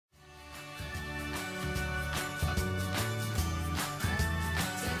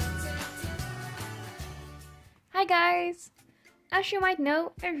guys! As you might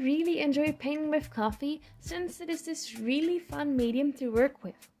know, I really enjoy painting with coffee since it is this really fun medium to work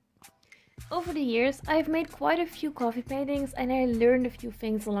with. Over the years, I've made quite a few coffee paintings and I learned a few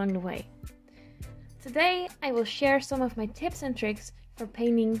things along the way. Today, I will share some of my tips and tricks for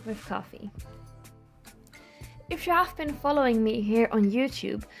painting with coffee. If you have been following me here on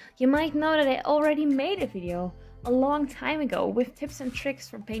YouTube, you might know that I already made a video a long time ago with tips and tricks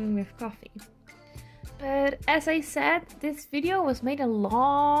for painting with coffee. But as I said, this video was made a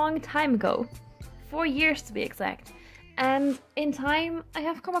long time ago, 4 years to be exact, and in time I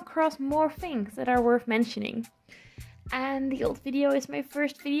have come across more things that are worth mentioning. And the old video is my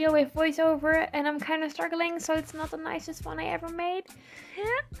first video with voiceover and I'm kind of struggling, so it's not the nicest one I ever made.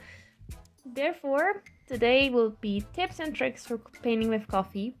 Therefore, today will be tips and tricks for painting with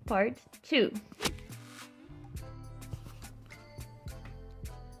coffee part 2.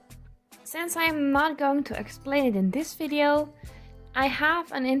 Since I'm not going to explain it in this video, I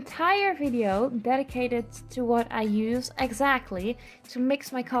have an entire video dedicated to what I use exactly to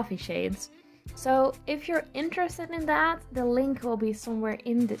mix my coffee shades. So if you're interested in that, the link will be somewhere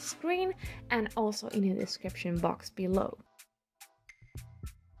in the screen and also in the description box below.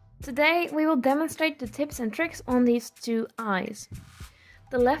 Today we will demonstrate the tips and tricks on these two eyes.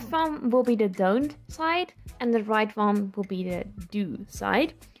 The left one will be the don't side and the right one will be the do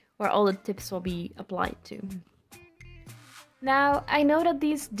side, where all the tips will be applied to. Now, I know that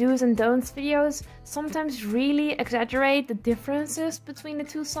these do's and don'ts videos sometimes really exaggerate the differences between the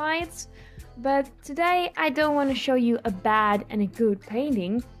two sides, but today I don't want to show you a bad and a good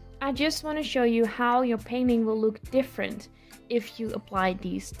painting. I just want to show you how your painting will look different if you apply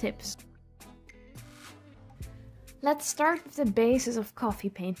these tips. Let's start with the basis of coffee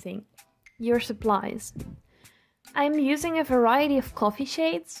painting, your supplies. I'm using a variety of coffee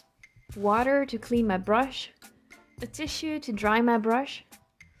shades, water to clean my brush, a tissue to dry my brush,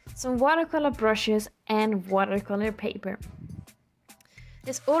 some watercolor brushes and watercolor paper.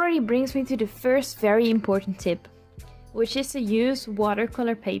 This already brings me to the first very important tip, which is to use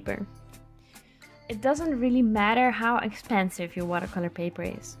watercolor paper. It doesn't really matter how expensive your watercolor paper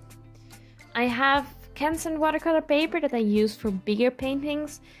is. I have Canson watercolor paper that I use for bigger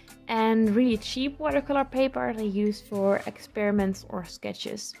paintings and really cheap watercolor paper that I use for experiments or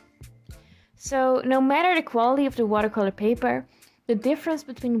sketches. So no matter the quality of the watercolor paper, the difference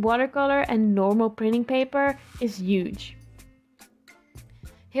between watercolor and normal printing paper is huge.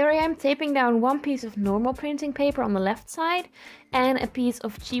 Here I am taping down one piece of normal printing paper on the left side and a piece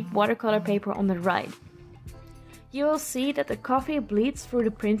of cheap watercolor paper on the right. You will see that the coffee bleeds through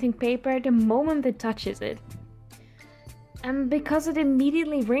the printing paper the moment it touches it. And because it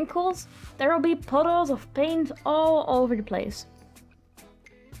immediately wrinkles, there will be puddles of paint all over the place.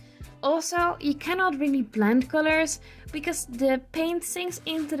 Also, you cannot really blend colors because the paint sinks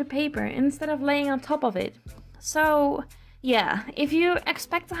into the paper instead of laying on top of it. So yeah, if you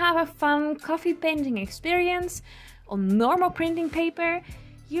expect to have a fun coffee painting experience on normal printing paper,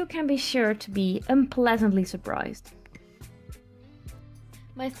 you can be sure to be unpleasantly surprised.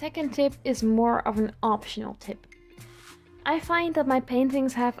 My second tip is more of an optional tip. I find that my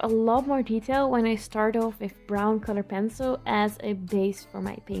paintings have a lot more detail when I start off with brown color pencil as a base for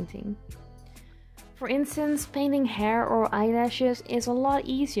my painting. For instance, painting hair or eyelashes is a lot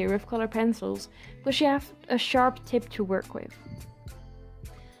easier with color pencils because you have a sharp tip to work with.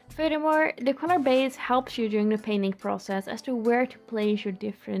 Furthermore, the color base helps you during the painting process as to where to place your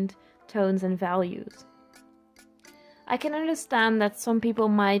different tones and values. I can understand that some people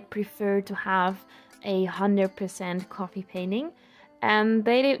might prefer to have a 100% coffee painting and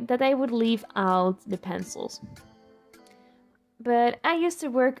that they would leave out the pencils. But I used to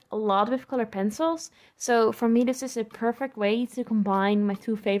work a lot with color pencils, so for me this is a perfect way to combine my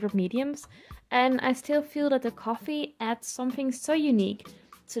two favorite mediums, and I still feel that the coffee adds something so unique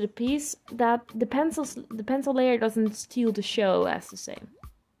to the piece that the pencil layer doesn't steal the show, as to say.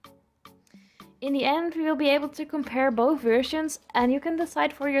 In the end, we will be able to compare both versions and you can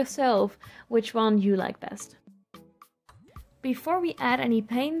decide for yourself which one you like best. Before we add any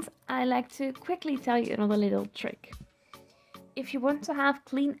paint, I like to quickly tell you another little trick. If you want to have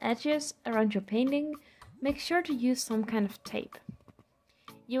clean edges around your painting, make sure to use some kind of tape.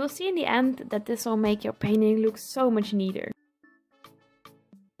 You will see in the end that this will make your painting look so much neater.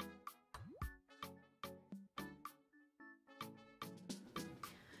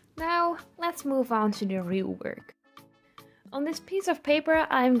 Now, let's move on to the real work. On this piece of paper,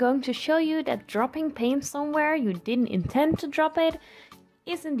 I'm going to show you that dropping paint somewhere you didn't intend to drop it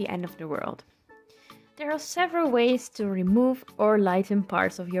isn't the end of the world. There are several ways to remove or lighten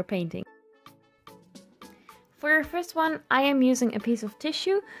parts of your painting. For your first one, I am using a piece of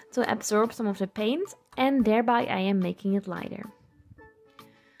tissue to absorb some of the paint, and thereby I am making it lighter.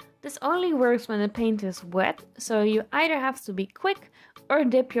 This only works when the paint is wet, so you either have to be quick or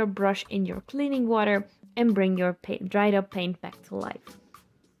dip your brush in your cleaning water and bring your dried up paint back to life.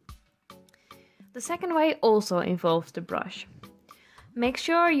 The second way also involves the brush. Make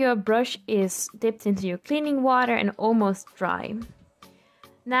sure your brush is dipped into your cleaning water and almost dry.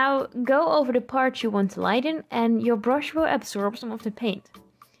 Now go over the part you want to lighten and your brush will absorb some of the paint.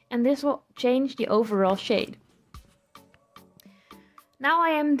 And this will change the overall shade. Now I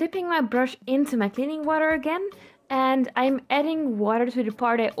am dipping my brush into my cleaning water again and I'm adding water to the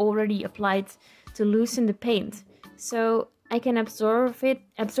part I already applied to loosen the paint. So I can absorb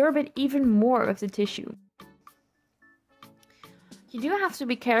it even more with the tissue. You do have to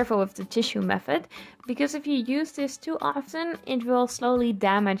be careful with the tissue method, because if you use this too often, it will slowly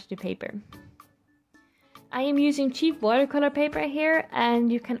damage the paper. I am using cheap watercolor paper here, and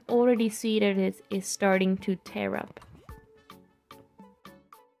you can already see that it is starting to tear up.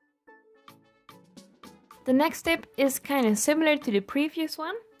 The next step is kind of similar to the previous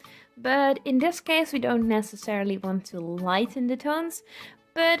one, but in this case we don't necessarily want to lighten the tones,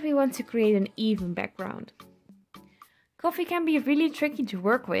 but we want to create an even background. Coffee can be really tricky to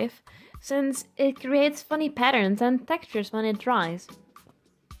work with, since it creates funny patterns and textures when it dries.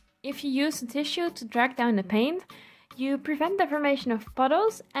 If you use the tissue to drag down the paint, you prevent the formation of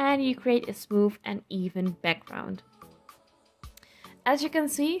puddles and you create a smooth and even background. As you can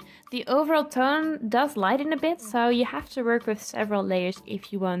see, the overall tone does lighten a bit, so you have to work with several layers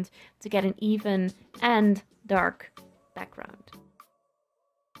if you want to get an even and dark background.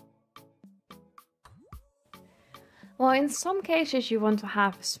 While in some cases you want to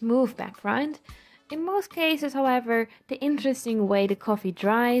have a smooth background, in most cases, however, the interesting way the coffee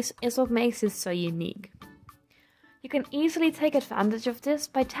dries is what makes it so unique. You can easily take advantage of this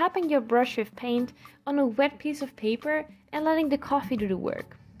by tapping your brush with paint on a wet piece of paper and letting the coffee do the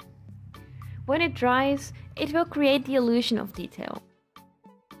work. When it dries, it will create the illusion of detail.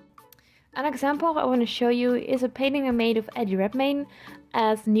 An example I want to show you is a painting I made of Eddie Redmayne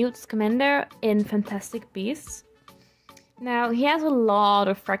as Newt Scamander in Fantastic Beasts. Now, he has a lot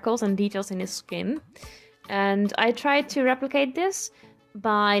of freckles and details in his skin, and I tried to replicate this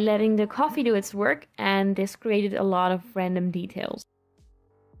by letting the coffee do its work, and this created a lot of random details.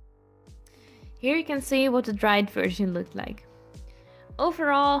 Here you can see what the dried version looked like.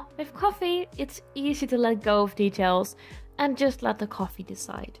 Overall, with coffee, it's easy to let go of details and just let the coffee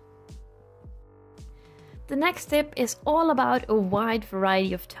decide. The next tip is all about a wide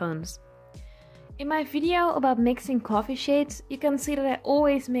variety of tones. In my video about mixing coffee shades, you can see that I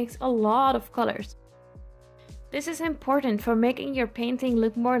always mix a lot of colors. This is important for making your painting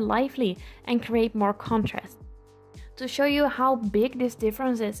look more lively and create more contrast. To show you how big this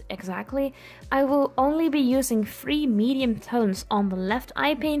difference is exactly, I will only be using 3 medium tones on the left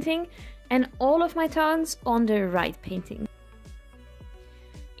eye painting and all of my tones on the right painting.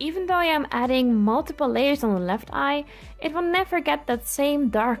 Even though I am adding multiple layers on the left eye, it will never get that same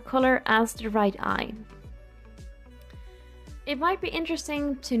dark color as the right eye. It might be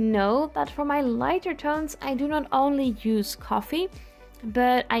interesting to know that for my lighter tones I do not only use coffee,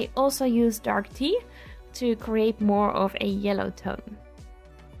 but I also use dark tea to create more of a yellow tone.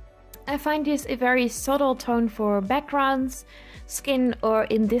 I find this a very subtle tone for backgrounds, skin, or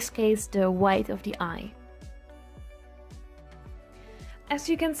in this case the white of the eye. As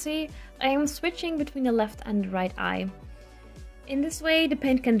you can see, I am switching between the left and the right eye. In this way the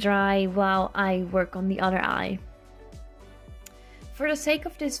paint can dry while I work on the other eye. For the sake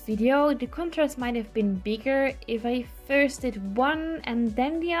of this video, the contrast might have been bigger if I first did one and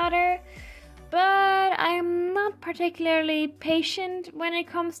then the other, but I am not particularly patient when it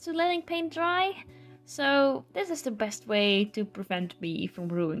comes to letting paint dry, so this is the best way to prevent me from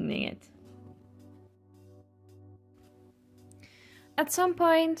ruining it. At some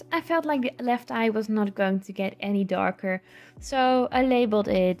point, I felt like the left eye was not going to get any darker, so I labeled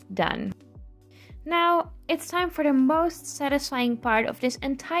it done. Now, it's time for the most satisfying part of this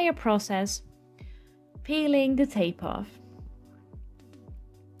entire process, peeling the tape off.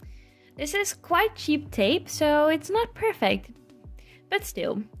 This is quite cheap tape, so it's not perfect, but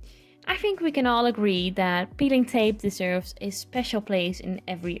still, I think we can all agree that peeling tape deserves a special place in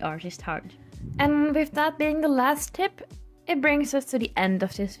every artist's heart. And with that being the last tip, it brings us to the end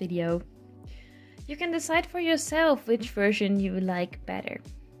of this video. You can decide for yourself which version you would like better.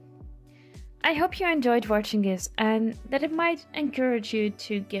 I hope you enjoyed watching this and that it might encourage you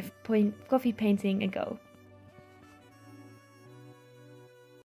to give coffee painting a go.